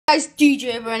Guys,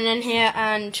 DJ Brennan here,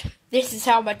 and this is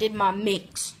how I did my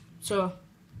mix. So,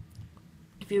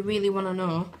 if you really want to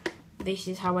know, this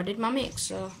is how I did my mix.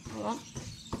 So, hold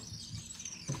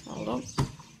on.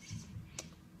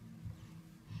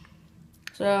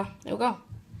 So, there we go.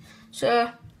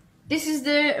 So, this is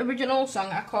the original song.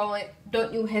 I call it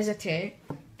Don't You Hesitate.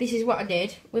 This is what I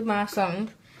did with my song.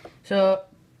 So,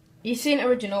 you've seen the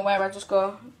original where I just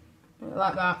go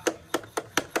like that.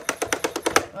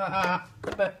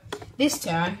 But this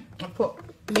time I put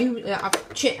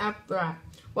right.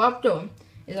 What I've done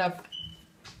is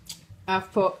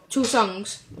I've put two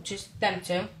songs, which is them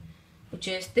two, which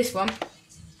is this one,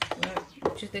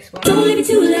 which is this one. Don't leave it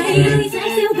too late. He's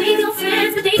like still with your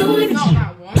friends, but they don't leave it. Not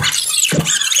that one.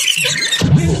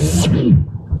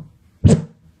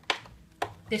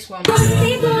 This one.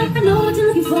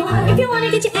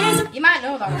 You might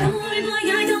know that one.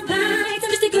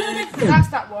 That's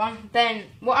that one. Then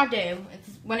what I do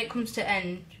is when it comes to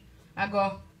end, I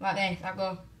go like this. I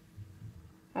go.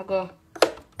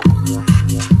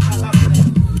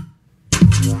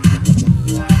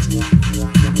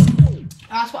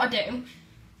 That's what I do.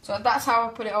 So that's how I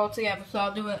put it all together. So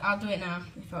I'll do it now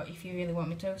if you really want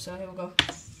me to. So here we go.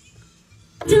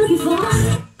 You're looking for, I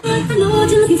know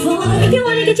what you're looking for. If you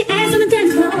wanna get your ass on the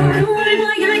dance floor, don't worry,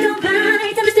 boy, I don't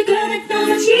bite. I'm just a girl that knows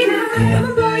what she likes. I'm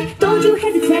a boy, don't you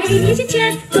hesitate. Here's your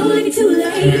chance, don't leave it too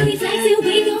late. These legs will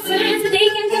be your friends, but they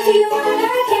can come to you all I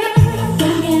can.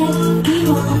 Don't get me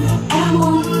wrong, all I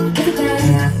want is a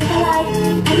plan. If I like,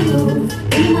 I can move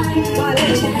in your mind.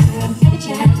 Every chat, every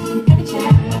chat, every chat, every chat,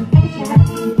 every chat.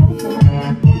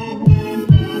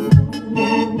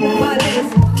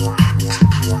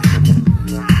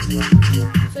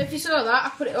 So if you saw that, I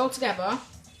put it all together.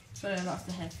 So that's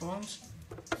the headphones.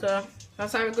 So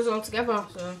that's how it goes all together.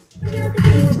 So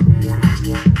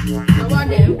what I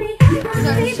do is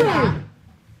I just do that.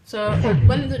 So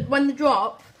when the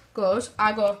drop goes,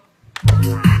 I go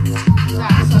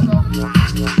that. So I go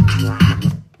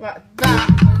like that.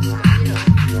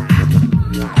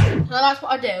 You know. So that's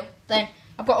what I do. Then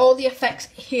I've got all the effects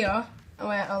here. Oh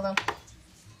wait, hold on.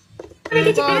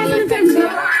 I've got all the effects here.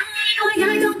 So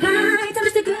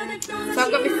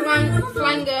I've got my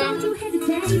flanger,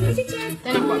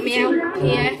 then I've got my L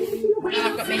here, and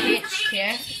I've got my H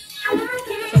here.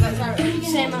 So that's how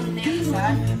same on the other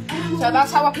side. So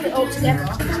that's how I put it all together.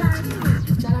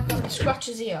 Then I've got my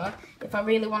scratches here. If I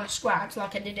really want to scratch,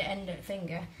 like I did at the end of the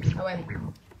finger, I went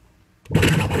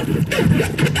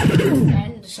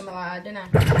and something like that, didn't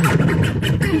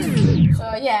I?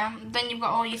 So yeah, then you've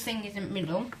got all your fingers in the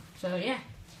middle. So yeah.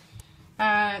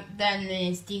 Then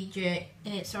there's DJ,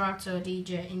 it's Serato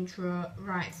DJ intro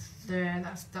right there.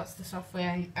 That's the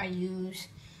software I use.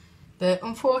 But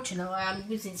unfortunately, I'm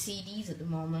using CDs at the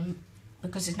moment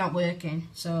because it's not working.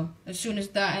 So as soon as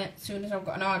I've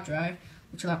got an hard drive,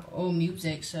 which will have all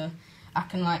music, so I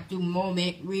can like do more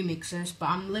remixes. But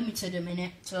I'm limited a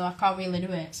minute, so I can't really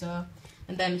do it. So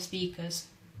and then speakers,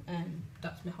 and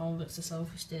that's my whole. That's the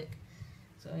selfie stick.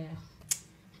 So yeah.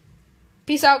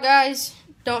 Peace out, guys.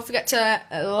 Don't forget to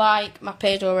like my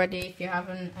page already if you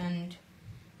haven't, and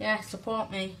yeah, support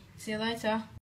me. See you later.